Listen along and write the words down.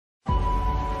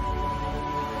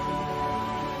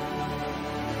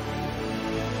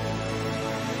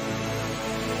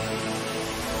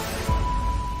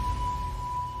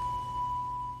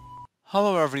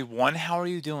Hello everyone, how are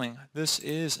you doing? This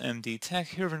is MD Tech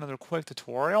here with another quick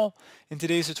tutorial. In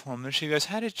today's tutorial, I'm going to show you guys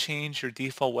how to change your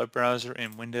default web browser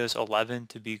in Windows 11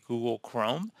 to be Google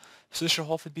Chrome. So this should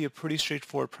hopefully be a pretty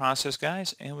straightforward process,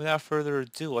 guys, and without further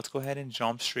ado, let's go ahead and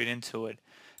jump straight into it.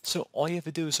 So all you have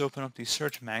to do is open up the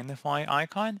search magnify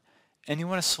icon, and you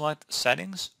want to select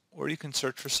settings, or you can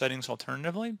search for settings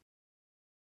alternatively.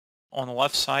 On the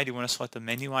left side, you want to select the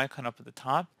menu icon up at the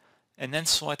top, and then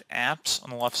select apps on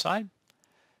the left side.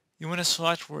 You want to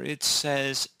select where it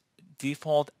says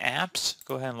default apps.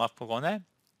 Go ahead and left click on that.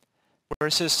 Where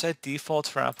it says set defaults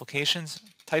for applications,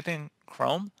 type in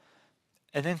Chrome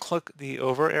and then click the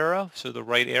over arrow, so the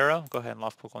right arrow. Go ahead and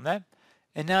left click on that.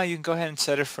 And now you can go ahead and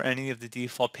set it for any of the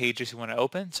default pages you want to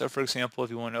open. So for example,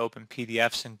 if you want to open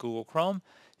PDFs in Google Chrome,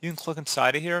 you can click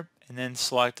inside of here and then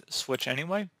select switch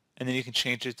anyway. And then you can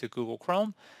change it to Google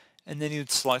Chrome. And then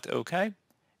you'd select OK.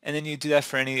 And then you do that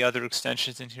for any other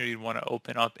extensions in here you'd want to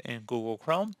open up in Google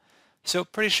Chrome. So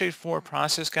pretty straightforward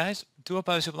process, guys. Do hope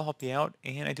I was able to help you out,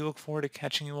 and I do look forward to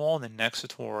catching you all in the next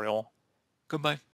tutorial. Goodbye.